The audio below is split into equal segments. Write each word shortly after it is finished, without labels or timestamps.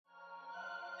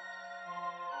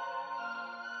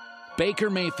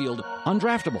Baker Mayfield,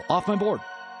 undraftable, off my board.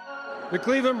 The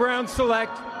Cleveland Browns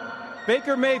select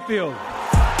Baker Mayfield. What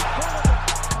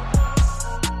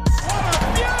a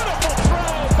beautiful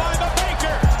throw by the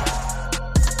Baker!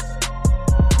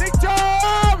 Big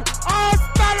Tom!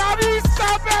 Hasta la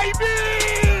vista,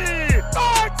 baby!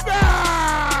 Touchdown!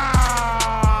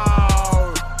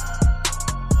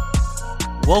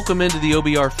 Welcome into the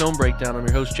OBR Film Breakdown. I'm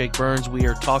your host, Jake Burns. We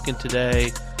are talking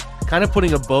today, kind of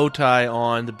putting a bow tie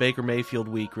on the Baker Mayfield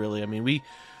week, really. I mean, we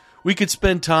could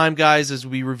spend time, guys, as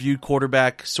we reviewed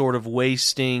quarterback, sort of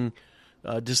wasting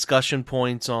discussion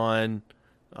points on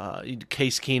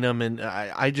Case Keenum, and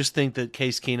I just think that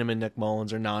Case Keenum and Nick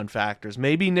Mullins are non-factors.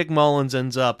 Maybe Nick Mullins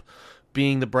ends up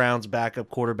being the Browns' backup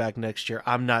quarterback next year.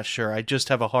 I'm not sure. I just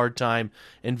have a hard time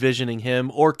envisioning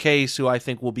him or Case, who I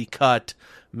think will be cut,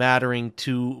 mattering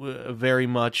to very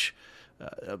much,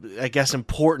 I guess,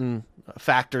 important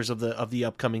factors of the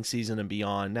upcoming season and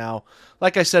beyond. Now,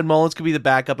 like I said, Mullins could be the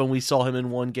backup, and we saw him in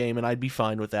one game, and I'd be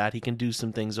fine with that. He can do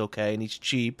some things okay, and he's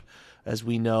cheap, as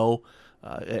we know.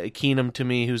 Keenum, to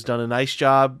me, who's done a nice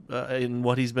job in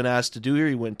what he's been asked to do here.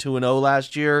 He went 2-0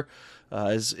 last year,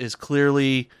 is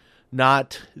clearly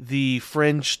not the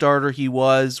fringe starter he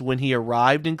was when he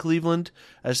arrived in Cleveland,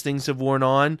 as things have worn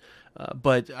on.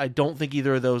 But I don't think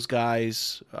either of those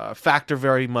guys factor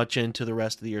very much into the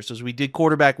rest of the year. So as we did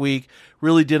quarterback week,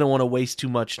 really didn't want to waste too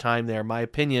much time there. My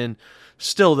opinion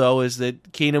still, though, is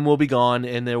that Keenum will be gone,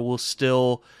 and there will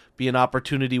still be an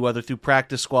opportunity, whether through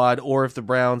practice squad or if the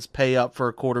Browns pay up for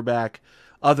a quarterback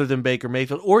other than Baker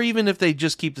Mayfield, or even if they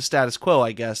just keep the status quo,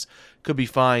 I guess, could be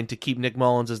fine to keep Nick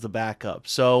Mullins as the backup.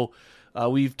 So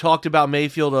we've talked about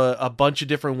Mayfield a bunch of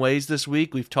different ways this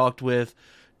week. We've talked with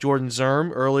Jordan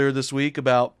Zerm earlier this week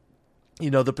about,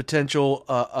 the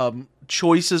potential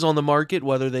choices on the market,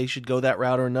 whether they should go that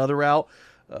route or another route.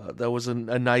 That was a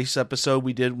nice episode.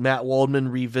 We did Matt Waldman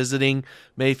revisiting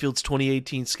Mayfield's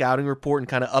 2018 scouting report and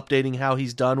kind of updating how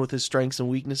he's done with his strengths and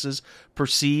weaknesses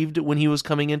perceived when he was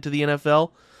coming into the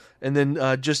NFL. And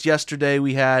then just yesterday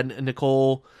we had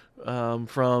Nicole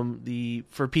from the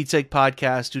For Pete's Sake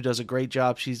podcast, who does a great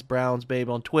job. She's Browns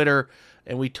Babe on Twitter.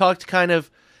 And we talked kind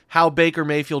of how Baker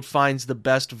Mayfield finds the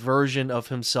best version of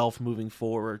himself moving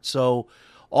forward. So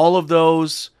all of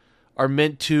those are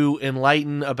meant to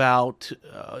enlighten about,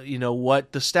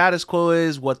 what the status quo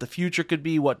is, what the future could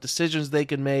be, what decisions they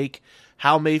can make,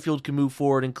 how Mayfield can move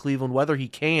forward in Cleveland, whether he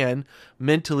can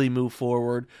mentally move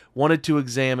forward. Wanted to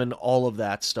examine all of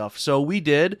that stuff. So we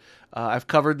did. I've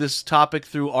covered this topic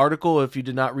through article. If you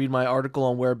did not read my article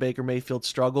on where Baker Mayfield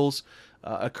struggles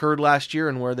occurred last year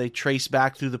and where they trace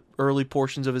back through the early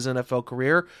portions of his NFL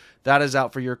career, that is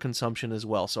out for your consumption as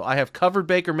well. So I have covered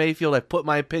Baker Mayfield. I've put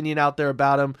my opinion out there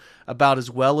about him about as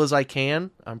well as I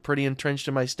can. I'm pretty entrenched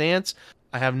in my stance.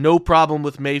 I have no problem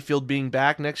with Mayfield being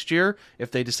back next year if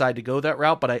they decide to go that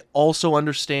route, but I also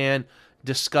understand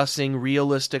discussing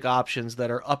realistic options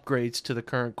that are upgrades to the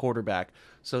current quarterback.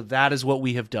 So that is what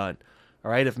we have done. All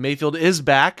right, if Mayfield is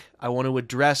back, I want to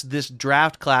address this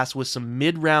draft class with some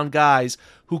mid-round guys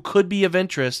who could be of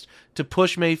interest to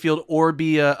push Mayfield or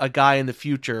be a guy in the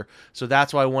future. So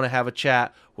that's why I want to have a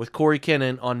chat with Corey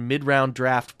Kennan on mid-round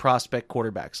draft prospect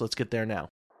quarterbacks. Let's get there now.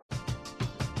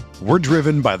 We're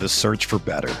driven by the search for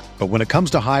better. But when it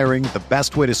comes to hiring, the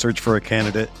best way to search for a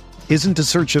candidate isn't to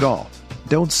search at all.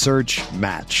 Don't search,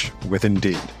 match with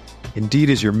Indeed. Indeed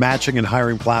is your matching and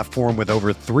hiring platform with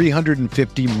over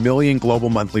 350 million global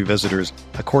monthly visitors,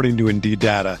 according to Indeed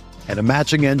data, and a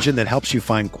matching engine that helps you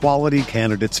find quality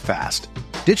candidates fast.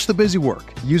 Ditch the busy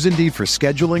work. Use Indeed for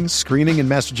scheduling, screening, and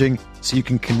messaging so you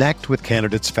can connect with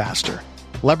candidates faster.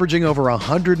 Leveraging over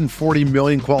 140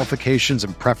 million qualifications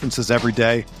and preferences every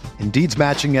day, Indeed's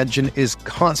matching engine is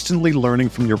constantly learning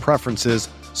from your preferences,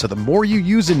 so the more you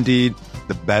use Indeed,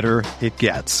 the better it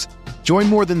gets. Join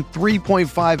more than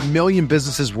 3.5 million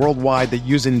businesses worldwide that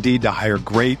use Indeed to hire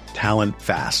great talent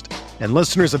fast. And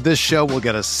listeners of this show will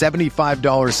get a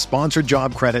 $75 sponsored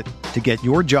job credit to get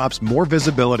your jobs more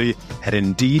visibility at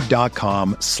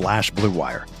Indeed.com/Blue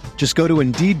Wire. Just go to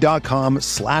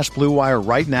Indeed.com/Blue Wire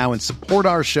right now and support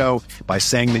our show by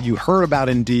saying that you heard about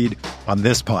Indeed on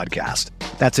this podcast.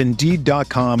 That's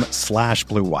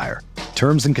Indeed.com/Blue Wire.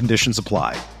 Terms and conditions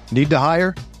apply. Need to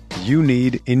hire? You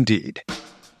need Indeed.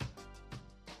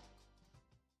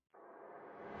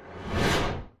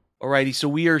 Alrighty, so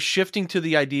we are shifting to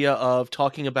the idea of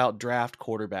talking about draft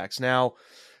quarterbacks. Now,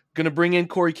 going to bring in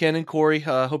Corey Kennan. Corey,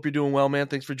 hope you're doing well, man.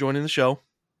 Thanks for joining the show.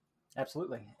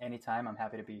 Absolutely. Anytime. I'm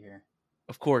happy to be here.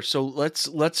 Of course. So let's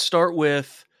start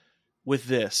with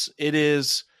this. It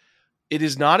is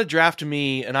not a draft to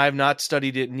me, and I have not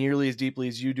studied it nearly as deeply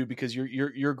as you do because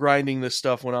you're grinding this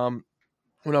stuff when I'm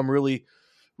when I'm really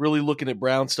looking at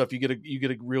Brown stuff, you get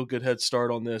a real good head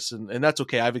start on this, and that's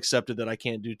okay. I've accepted that I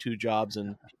can't do two jobs,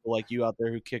 and people like you out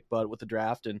there who kick butt with the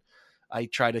draft, and I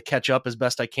try to catch up as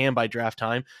best I can by draft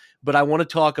time. But I want to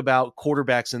talk about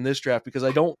quarterbacks in this draft because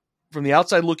I don't, from the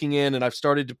outside looking in, and I've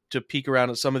started to peek around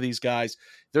at some of these guys,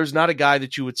 there's not a guy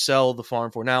that you would sell the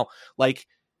farm for. Now, like,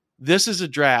 this is a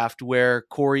draft where,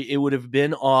 Corey, it would have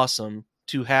been awesome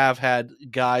to have had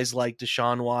guys like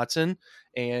Deshaun Watson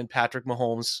and Patrick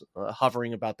Mahomes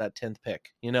hovering about that 10th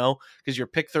pick, because you're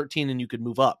pick 13 and you could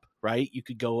move up, right? You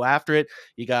could go after it.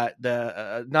 You got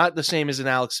the not the same as an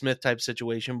Alex Smith type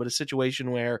situation, but a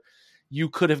situation where you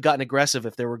could have gotten aggressive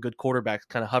if there were good quarterbacks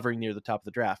kind of hovering near the top of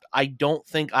the draft. I don't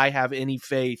think I have any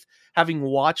faith, having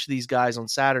watched these guys on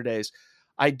Saturdays.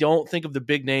 I don't think of the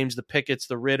big names, the Pickett's,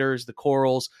 the Ritters, the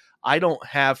Corals. I don't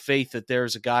have faith that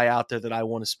there's a guy out there that I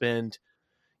want to spend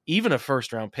even a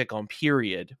first-round pick on,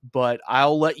 period. But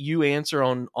I'll let you answer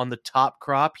on the top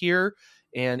crop here,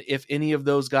 and if any of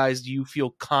those guys you feel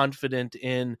confident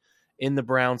in the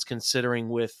Browns considering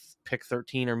with pick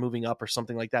 13 or moving up or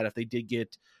something like that, if they did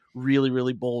get really,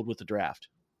 really bold with the draft.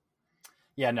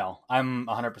 Yeah, no, I'm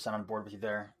 100% on board with you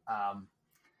there.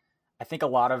 I think a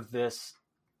lot of this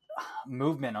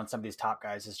movement on some of these top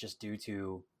guys is just due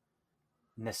to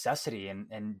necessity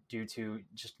and due to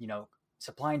just,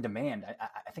 supply and demand.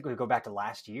 I think we go back to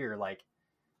last year, like,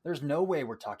 there's no way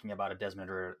we're talking about a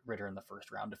Desmond Ridder in the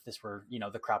first round if this were,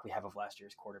 the crop we have of last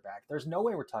year's quarterback. There's no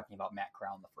way we're talking about Matt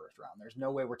Corral in the first round. There's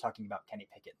no way we're talking about Kenny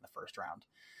Pickett in the first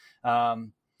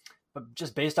round. But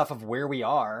just based off of where we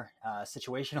are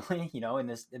situationally,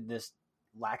 in this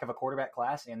lack of a quarterback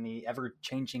class and the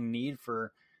ever-changing need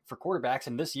for quarterbacks,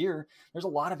 and this year, there's a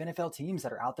lot of NFL teams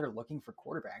that are out there looking for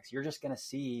quarterbacks. You're just going to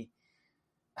see,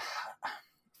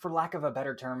 for lack of a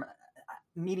better term,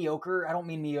 mediocre. I don't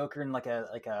mean mediocre in like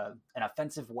an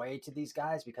offensive way to these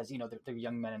guys, because they're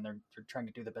young men and they're trying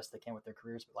to do the best they can with their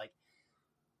careers. But like,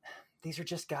 these are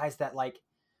just guys that, like,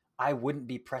 I wouldn't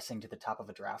be pressing to the top of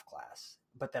a draft class,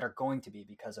 but that are going to be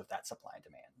because of that supply and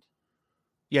demand.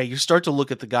 Yeah, you start to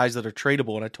look at the guys that are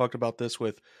tradable, and I talked about this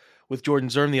with Jordan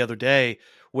Zern the other day,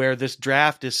 where this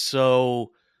draft is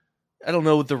so, I don't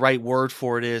know what the right word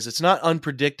for it is. It's not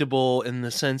unpredictable in the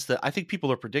sense that I think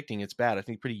people are predicting it's bad. I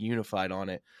think pretty unified on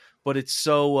it, but it's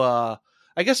so,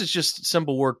 I guess it's just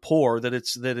simple word poor, that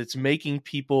it's making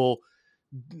people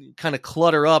kind of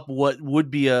clutter up what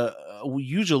would be a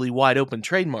usually wide open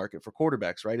trade market for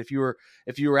quarterbacks, right? If you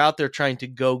were out there trying to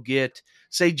go get,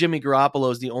 say, Jimmy Garoppolo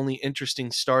is the only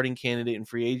interesting starting candidate in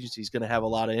free agency, is going to have a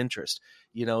lot of interest.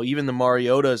 Even the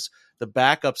Mariotas, the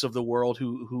backups of the world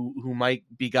who might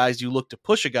be guys you look to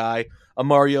push a guy, a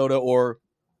Mariota or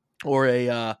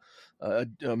a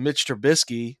Mitch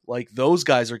Trubisky, like, those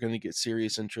guys are going to get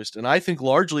serious interest. And I think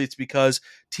largely it's because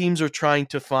teams are trying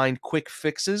to find quick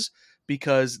fixes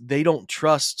because they don't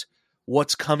trust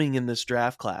what's coming in this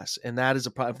draft class. And that is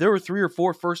a problem. If there were 3 or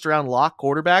 4 first round lock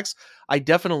quarterbacks, I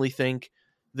definitely think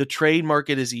the trade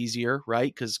market is easier,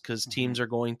 right? Because teams are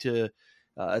going to,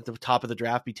 at the top of the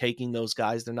draft, be taking those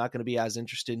guys. They're not going to be as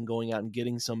interested in going out and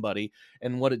getting somebody.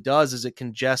 And what it does is it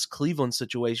congests Cleveland's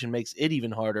situation, makes it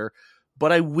even harder.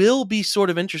 But I will be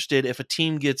sort of interested if a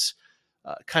team gets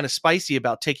kind of spicy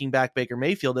about taking back Baker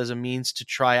Mayfield as a means to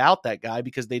try out that guy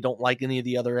because they don't like any of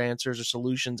the other answers or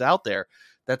solutions out there.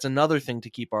 That's another thing to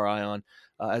keep our eye on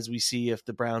as we see if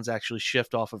the Browns actually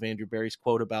shift off of Andrew Berry's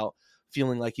quote about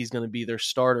feeling like he's going to be their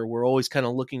starter. We're always kind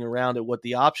of looking around at what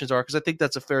the options are, because I think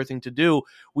that's a fair thing to do.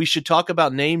 We should talk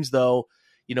about names, though.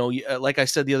 Like I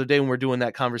said the other day when we were doing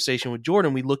that conversation with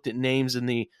Jordan, we looked at names in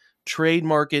the trade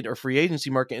market or free agency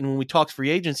market. And when we talked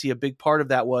free agency, a big part of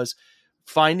that was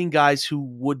finding guys who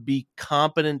would be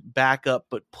competent backup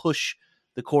but push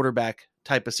the quarterback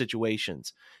type of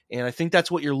situations. And I think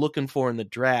that's what you're looking for in the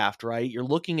draft, right? You're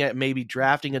looking at maybe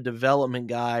drafting a development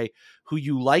guy who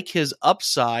you like his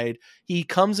upside. He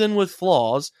comes in with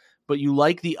flaws, but you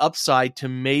like the upside to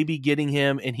maybe getting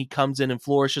him and he comes in and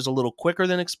flourishes a little quicker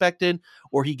than expected,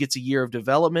 or he gets a year of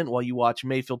development while you watch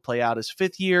Mayfield play out his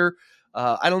 5th year.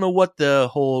 I don't know what the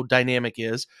whole dynamic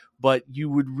is, but you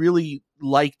would really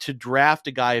like to draft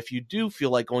a guy, if you do feel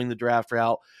like going the draft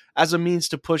route, as a means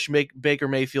to push Baker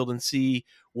Mayfield and see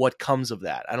what comes of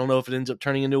that. I don't know if it ends up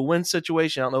turning into a win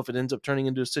situation. I don't know if it ends up turning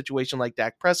into a situation like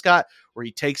Dak Prescott, where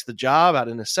he takes the job out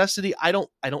of necessity. I don't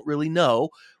really know,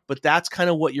 but that's kind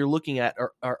of what you're looking at,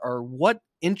 or what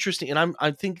interesting. And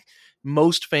I think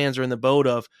most fans are in the boat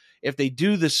of, if they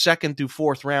do the 2nd through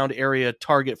 4th round area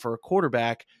target for a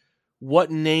quarterback,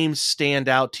 what names stand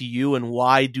out to you and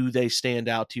why do they stand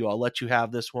out to you? I'll let you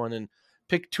have this one and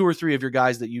pick 2 or 3 of your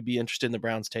guys that you'd be interested in the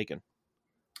Browns taking.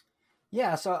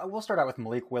 Yeah, so we'll start out with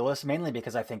Malik Willis, mainly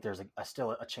because I think there's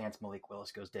still a chance Malik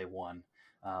Willis goes day one.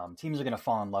 Teams are going to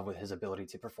fall in love with his ability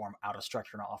to perform out of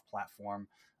structure and off platform.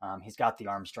 He's got the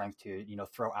arm strength to,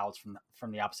 throw outs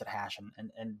from the opposite hash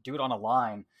and do it on a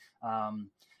line. And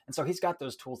so he's got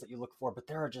those tools that you look for, but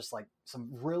there are just like some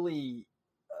really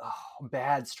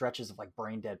bad stretches of like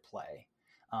brain dead play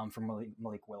from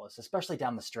Malik Willis, especially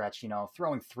down the stretch,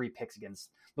 throwing 3 picks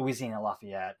against Louisiana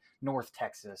Lafayette, North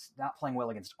Texas, not playing well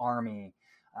against Army.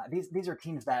 These are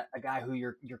teams that a guy who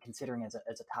you're considering as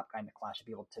a top guy in the class should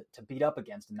be able to beat up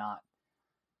against and not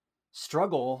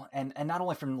struggle. And not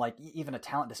only from like even a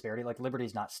talent disparity, like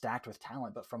Liberty's not stacked with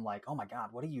talent, but from like, oh my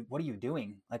God, what are you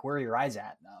doing? Like, where are your eyes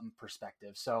at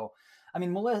perspective? So, I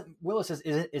mean, Willis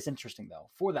is interesting though,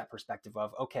 for that perspective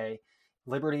of, okay,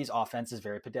 Liberty's offense is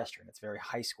very pedestrian. It's very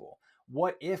high school.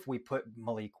 What if we put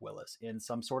Malik Willis in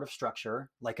some sort of structure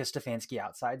like a Stefanski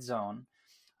outside zone,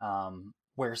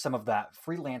 where some of that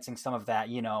freelancing, some of that,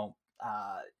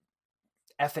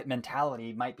 effort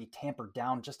mentality might be tampered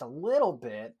down just a little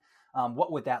bit.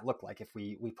 What would that look like if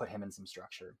we put him in some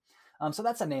structure? So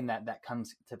that's a name that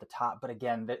comes to the top. But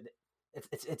again,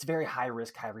 it's very high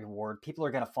risk, high reward. People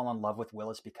are going to fall in love with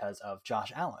Willis because of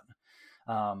Josh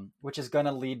Allen, which is going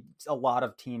to lead a lot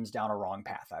of teams down a wrong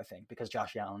path, I think, because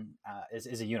Josh Allen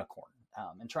is a unicorn.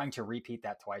 And trying to repeat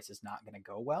that twice is not going to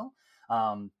go well.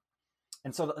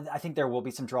 And so I think there will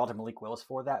be some draw to Malik Willis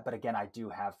for that. But again, I do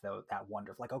have that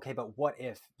wonder of like, okay, but what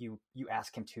if you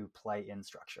ask him to play in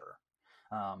structure?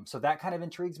 So that kind of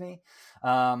intrigues me.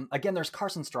 Again, there's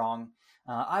Carson Strong.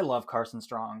 I love Carson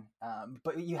Strong,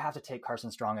 but you have to take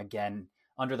Carson Strong again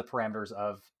under the parameters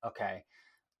of, okay,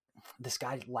 this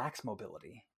guy lacks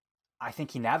mobility. I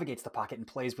think he navigates the pocket and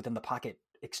plays within the pocket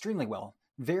extremely well.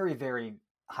 Very, very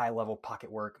high level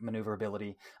pocket work,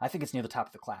 maneuverability. I think it's near the top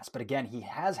of the class. But again, he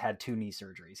has had 2 knee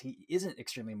surgeries. He isn't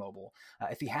extremely mobile.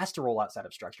 If he has to roll outside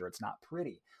of structure, it's not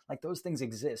pretty. Like, those things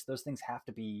exist. Those things have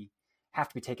to be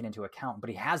taken into account, but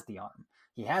he has the arm.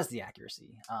 He has the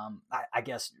accuracy. I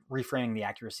guess reframing the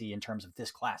accuracy in terms of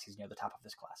this class, he's near the top of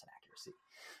this class in accuracy.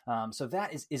 So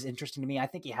that is interesting to me. I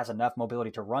think he has enough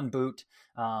mobility to run boot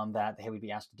that he would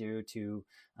be asked to do to,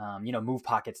 move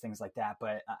pockets, things like that.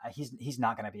 But he's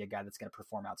not going to be a guy that's going to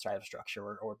perform outside of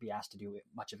structure or be asked to do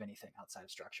much of anything outside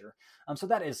of structure. So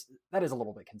that is a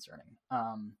little bit concerning.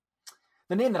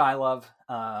 The name that I love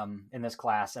in this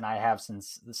class, and I have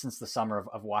since the summer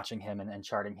of watching him and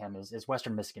charting him, is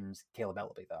Western Michigan's Caleb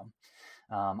Ellaby, though.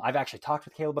 I've actually talked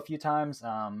with Caleb a few times.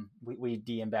 We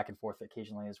DM back and forth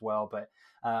occasionally as well, but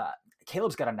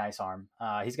Caleb's got a nice arm.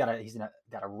 He's got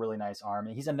a really nice arm.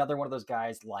 And he's another one of those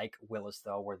guys like Willis,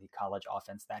 though, where the college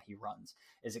offense that he runs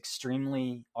is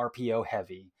extremely RPO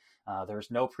heavy.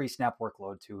 There's no pre-snap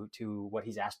workload to what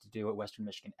he's asked to do at Western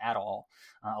Michigan at all.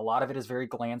 A lot of it is very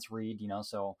glance read,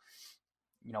 so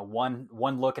one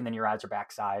look and then your eyes are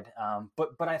backside.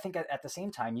 But I think at the same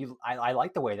time, I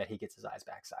like the way that he gets his eyes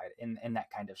backside in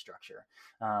that kind of structure.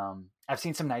 I've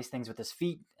seen some nice things with his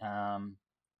feet.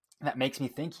 That makes me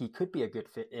think he could be a good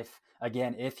fit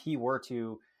if he were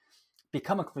to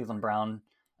become a Cleveland Brown,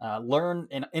 learn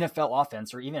an NFL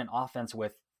offense or even an offense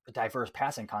with diverse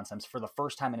passing concepts for the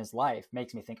first time in his life.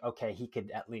 Makes me think, okay, he could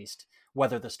at least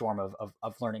weather the storm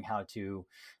of learning how to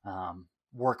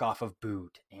work off of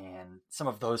boot and some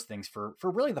of those things for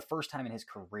really the first time in his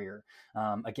career.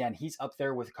 Again, he's up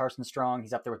there with Carson Strong.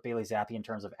 He's up there with Bailey Zappi in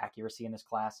terms of accuracy in this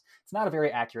class. It's not a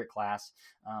very accurate class,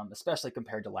 especially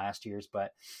compared to last year's,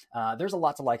 but there's a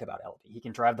lot to like about Ellaby. He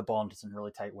can drive the ball into some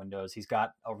really tight windows. He's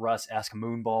got a Russ-esque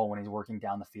moon ball when he's working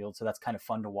down the field, so that's kind of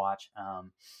fun to watch.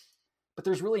 But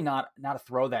there's really not a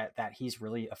throw that he's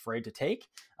really afraid to take.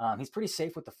 He's pretty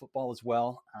safe with the football as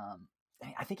well.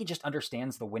 I think he just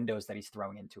understands the windows that he's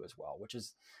throwing into as well, which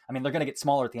is, I mean, they're going to get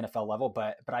smaller at the NFL level,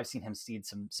 but I've seen him seed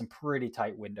some pretty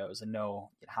tight windows and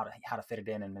know how to fit it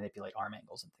in and manipulate arm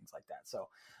angles and things like that. So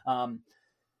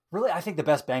really, I think the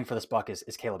best bang for this buck is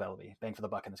Caleb Ellaby. Bang for the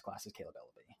buck in this class is Caleb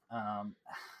Ellaby.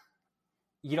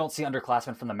 You don't see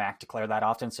underclassmen from the MAC declare that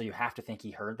often, so you have to think he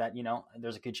heard that,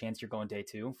 there's a good chance you're going day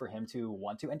 2 for him to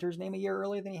want to enter his name a year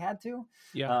earlier than he had to.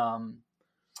 Yeah.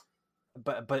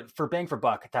 But for bang for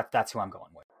buck, that's who I'm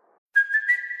going with.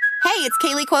 Hey, it's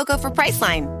Kaylee Cuoco for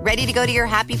Priceline. Ready to go to your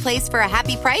happy place for a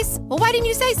happy price? Well, why didn't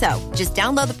you say so? Just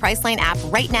download the Priceline app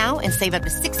right now and save up to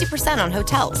 60% on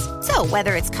hotels. So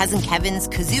whether it's Cousin Kevin's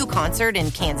Kazoo Concert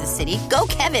in Kansas City, go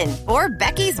Kevin, or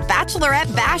Becky's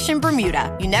Bachelorette Bash in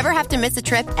Bermuda, you never have to miss a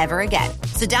trip ever again.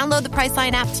 So download the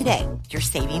Priceline app today. Your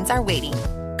savings are waiting.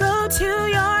 Go to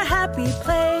your happy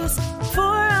place for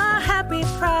a happy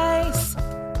price.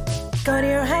 Go to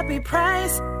your happy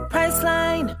price,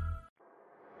 Priceline.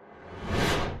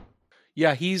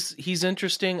 Yeah, he's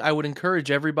interesting. I would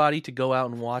encourage everybody to go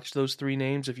out and watch those 3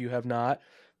 names if you have not,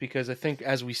 because I think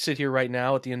as we sit here right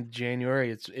now at the end of January,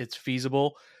 it's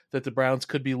feasible that the Browns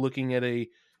could be looking at a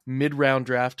mid-round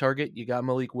draft target. You got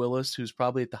Malik Willis, who's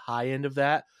probably at the high end of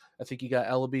that. I think you got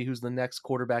Ellaby, who's the next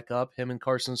quarterback up. Him and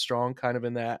Carson Strong kind of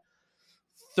in that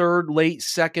late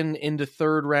second into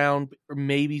third round, or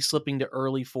maybe slipping to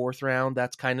early fourth round.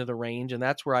 That's kind of the range, and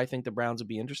that's where I think the Browns would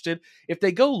be interested. If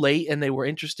they go late and they were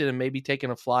interested in maybe taking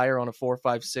a flyer on a 4,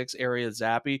 5, 6 area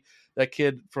Zappy, that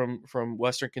kid from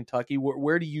Western Kentucky,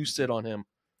 where do you sit on him?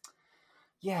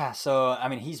 Yeah, so I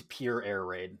mean, he's pure air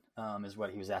raid, is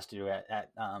what he was asked to do at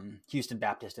Houston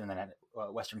Baptist and then at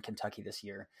Western Kentucky this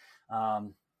year.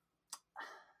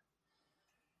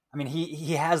 I mean,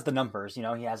 he has the numbers, he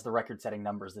has the record-setting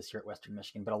numbers this year at Western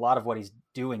Michigan, but a lot of what he's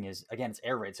doing is, again, it's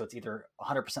air raid, so it's either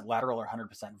 100% lateral or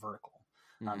 100% vertical.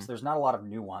 So there's not a lot of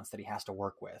nuance that he has to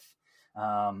work with.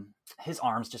 His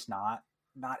arm's just not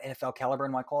NFL caliber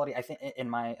in my quality. I think, in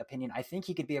my opinion, I think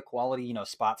he could be a quality,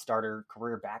 spot starter,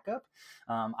 career backup.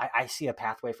 I see a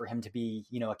pathway for him to be,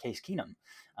 a Case Keenum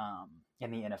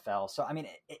in the NFL. So, I mean,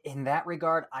 in that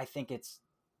regard, I think it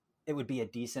would be a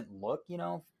decent look,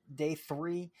 day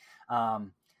 3. But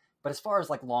as far as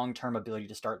like long-term ability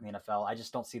to start in the NFL, I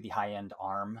just don't see the high-end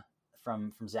arm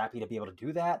from Zappy to be able to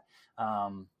do that.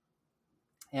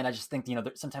 And I just think,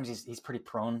 sometimes he's pretty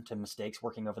prone to mistakes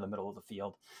working over the middle of the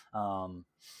field. I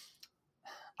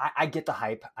get the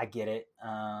hype. I get it.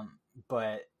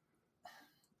 But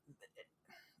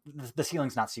the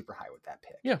ceiling's not super high with that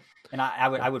pick. Yeah. And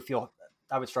I would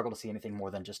struggle to see anything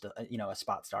more than just a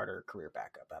spot starter career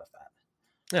backup out of that.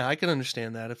 Yeah, I can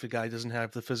understand that if a guy doesn't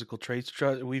have the physical traits.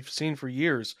 We've seen for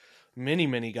years,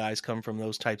 many guys come from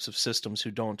those types of systems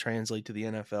who don't translate to the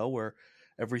NFL, where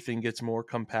everything gets more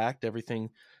compact, everything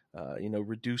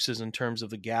reduces in terms of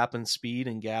the gap in speed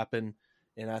and gap in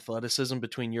athleticism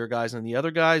between your guys and the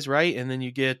other guys, right? And then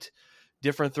you get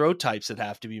different throw types that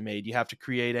have to be made. You have to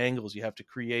create angles, you have to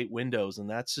create windows, and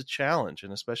that's a challenge,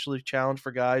 and especially a challenge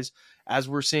for guys, as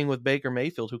we're seeing with Baker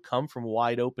Mayfield, who come from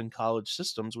wide open college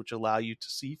systems, which allow you to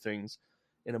see things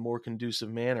in a more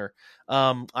conducive manner.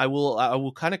 I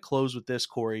will kind of close with this,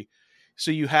 Corey.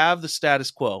 So you have the status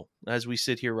quo as we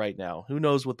sit here right now. Who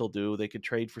knows what they'll do? They could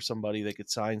trade for somebody, they could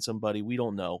sign somebody. We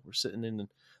don't know. We're sitting in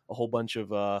a whole bunch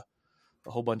of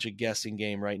guessing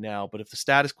game right now. But if the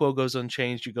status quo goes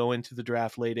unchanged, you go into the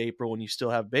draft late April and you still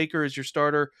have Baker as your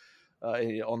starter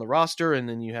on the roster. And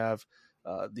then you have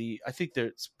I think that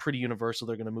it's pretty universal.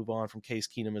 They're going to move on from Case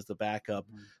Keenum as the backup.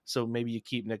 So maybe you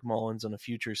keep Nick Mullins on a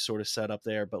future sort of setup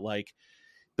there. But like,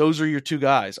 those are your 2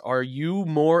 guys. Are you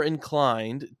more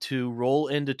inclined to roll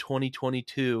into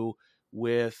 2022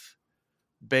 with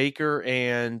Baker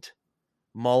and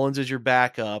Mullins as your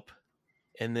backup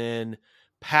and then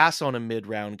pass on a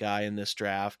mid-round guy in this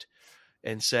draft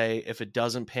and say, if it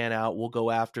doesn't pan out, we'll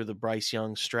go after the Bryce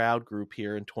Young Stroud group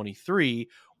here in 23?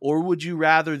 Or would you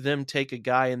rather them take a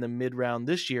guy in the mid-round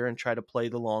this year and try to play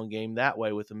the long game that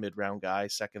way with a mid-round guy,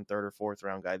 2nd, 3rd, or 4th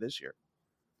round guy this year?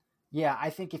 Yeah, I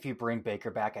think if you bring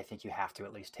Baker back, I think you have to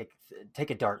at least take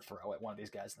a dart throw at one of these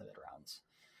guys in the mid-rounds.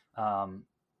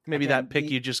 Maybe that pick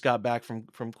you just got back from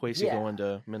Kwesi going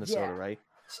to Minnesota, right?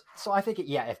 So I think,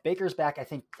 if Baker's back, I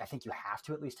think you have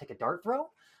to at least take a dart throw.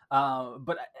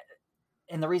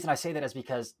 And the reason I say that is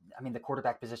because, I mean, the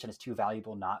quarterback position is too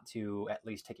valuable not to at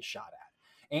least take a shot at.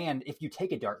 And if you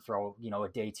take a dart throw, a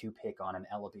day 2 pick on an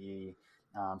Ellaby,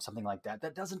 something like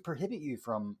that doesn't prohibit you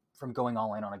from going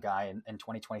all in on a guy in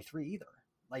 2023 either.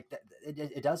 Like that,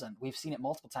 it doesn't. We've seen it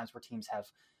multiple times where teams have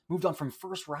moved on from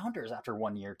first rounders after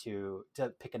 1 year to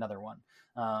pick another one.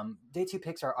 Day 2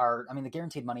 picks are I mean, the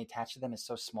guaranteed money attached to them is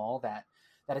so small that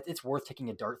it's worth taking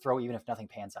a dart throw, even if nothing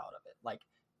pans out of it. Like,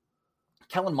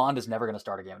 Kellen Mond is never going to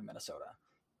start a game in Minnesota.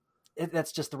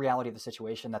 That's just the reality of the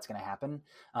situation. That's going to happen.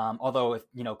 Although if,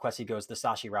 Kwesi goes the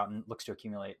Sashi route and looks to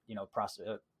accumulate,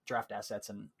 draft assets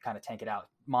and kind of tank it out,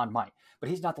 Mond might, but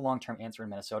he's not the long-term answer in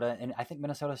Minnesota. And I think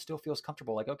Minnesota still feels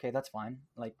comfortable. Like, okay, that's fine.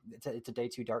 Like it's a day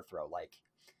 2 dart throw, like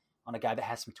on a guy that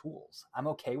has some tools. I'm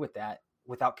okay with that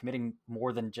without committing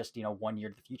more than just, 1 year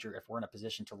to the future if we're in a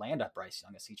position to land at Bryce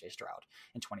Young, a CJ Stroud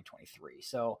in 2023.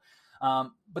 So,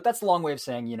 but that's the long way of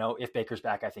saying, if Baker's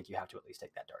back, I think you have to at least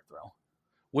take that dart throw.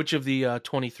 Which of the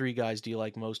 23 guys do you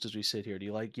like most as we sit here? Do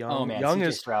you like Young? Oh man, Young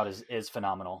CJ Stroud is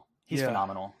phenomenal. He's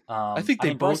phenomenal. I think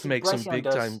they both make some big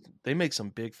time. They make some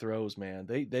big throws, man.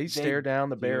 They stare down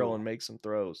the barrel and make some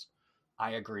throws.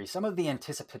 I agree. Some of the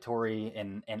anticipatory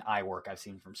and eye work I've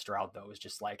seen from Stroud, though, is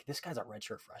just like, this guy's a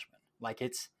redshirt freshman. Like,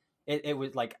 it's it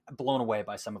was like blown away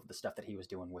by some of the stuff that he was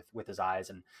doing with his eyes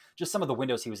and just some of the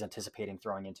windows he was anticipating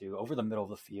throwing into over the middle of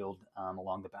the field,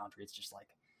 along the boundary. It's just like,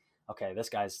 okay, this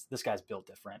guy's built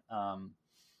different. I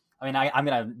mean, I'm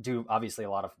going to do obviously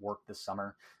a lot of work this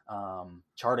summer,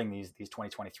 charting these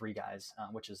 2023 guys,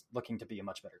 which is looking to be a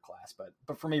much better class.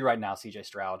 But for me right now, CJ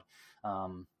Stroud,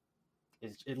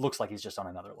 it looks like he's just on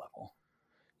another level.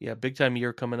 Yeah, big time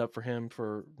year coming up for him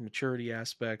for maturity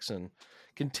aspects and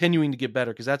continuing to get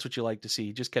better, because that's what you like to see.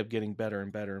 He just kept getting better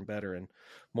and better and better, and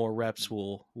more reps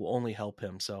will only help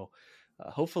him. So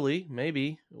hopefully,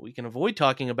 maybe we can avoid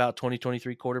talking about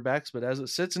 2023 quarterbacks, but as it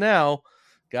sits now,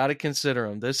 got to consider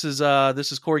him. This is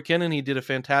Corey Kinnan. He did a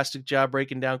fantastic job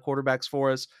breaking down quarterbacks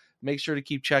for us. Make sure to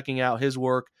keep checking out his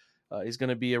work. He's going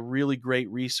to be a really great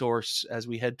resource as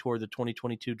we head toward the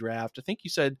 2022 draft. I think you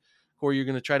said, Corey, you're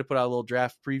going to try to put out a little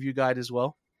draft preview guide as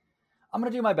well. I'm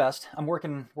going to do my best. I'm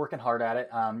working hard at it.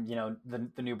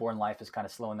 The newborn life is kind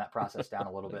of slowing that process down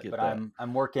a little bit, but that.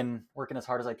 I'm working as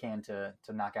hard as I can to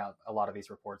knock out a lot of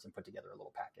these reports and put together a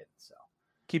little packet. So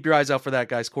keep your eyes out for that,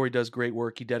 guys. Corey does great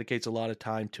work. He dedicates a lot of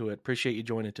time to it. Appreciate you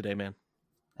joining today, man.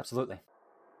 Absolutely.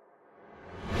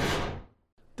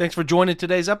 Thanks for joining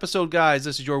today's episode, guys.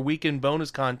 This is your weekend bonus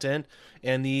content,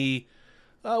 and it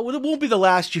won't be the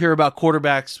last you hear about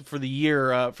quarterbacks for the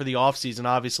year, for the offseason.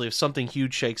 Obviously, if something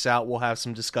huge shakes out, we'll have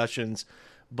some discussions,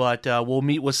 but we'll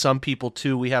meet with some people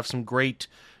too. We have some great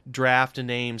draft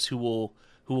names who will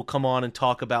come on and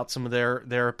talk about some of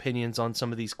their opinions on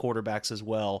some of these quarterbacks as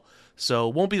well. So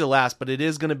it won't be the last, but it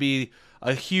is going to be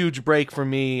a huge break for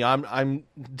me. I'm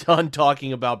done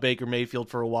talking about Baker Mayfield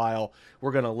for a while.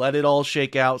 We're going to let it all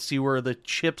shake out, see where the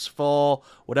chips fall,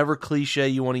 whatever cliche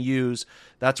you want to use.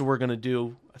 That's what we're going to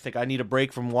do. I think I need a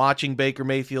break from watching Baker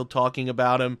Mayfield, talking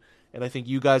about him, and I think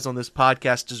you guys on this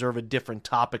podcast deserve a different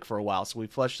topic for a while. So we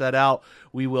flesh that out.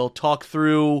 We will talk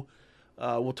through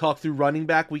running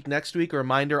back week next week. A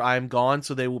reminder, I'm gone,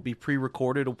 so they will be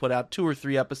pre-recorded. We'll put out 2 or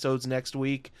 3 episodes next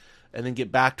week, and then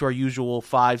get back to our usual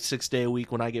 5-6 day a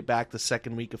week when I get back the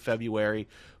second week of February.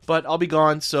 But I'll be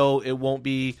gone, so it won't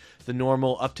be the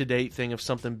normal up-to-date thing. If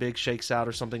something big shakes out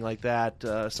or something like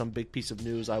that, some big piece of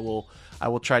news, I will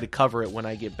try to cover it when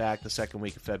I get back the second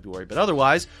week of February. But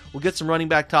otherwise, we'll get some running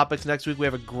back topics next week. We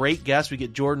have a great guest. We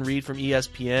get Jordan Reed from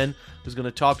ESPN, who's going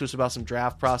to talk to us about some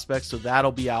draft prospects, so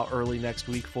that'll be out early next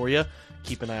week for you.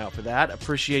 Keep an eye out for that.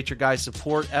 Appreciate your guys'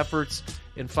 support efforts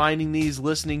in finding these,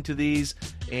 listening to these,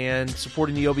 and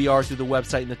supporting the OBR through the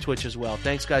website and the Twitch as well.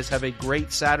 Thanks, guys. Have a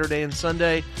great Saturday and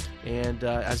Sunday. And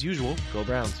as usual, go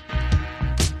Browns.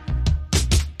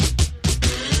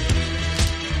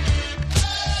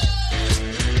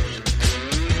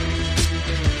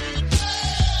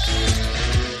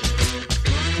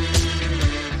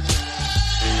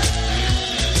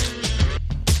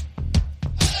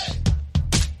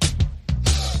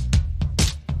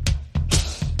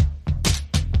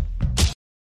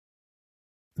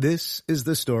 This is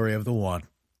the story of the one.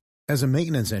 As a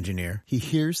maintenance engineer, he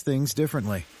hears things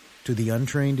differently. To the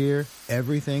untrained ear,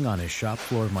 everything on his shop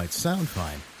floor might sound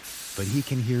fine, but he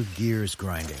can hear gears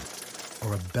grinding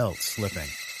or a belt slipping.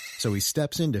 So he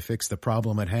steps in to fix the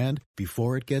problem at hand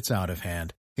before it gets out of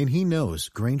hand. And he knows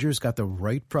Grainger's got the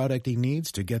right product he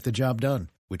needs to get the job done,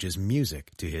 which is music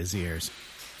to his ears.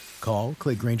 Call,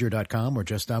 click Grainger.com, or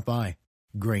just stop by.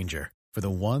 Grainger, for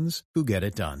the ones who get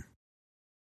it done.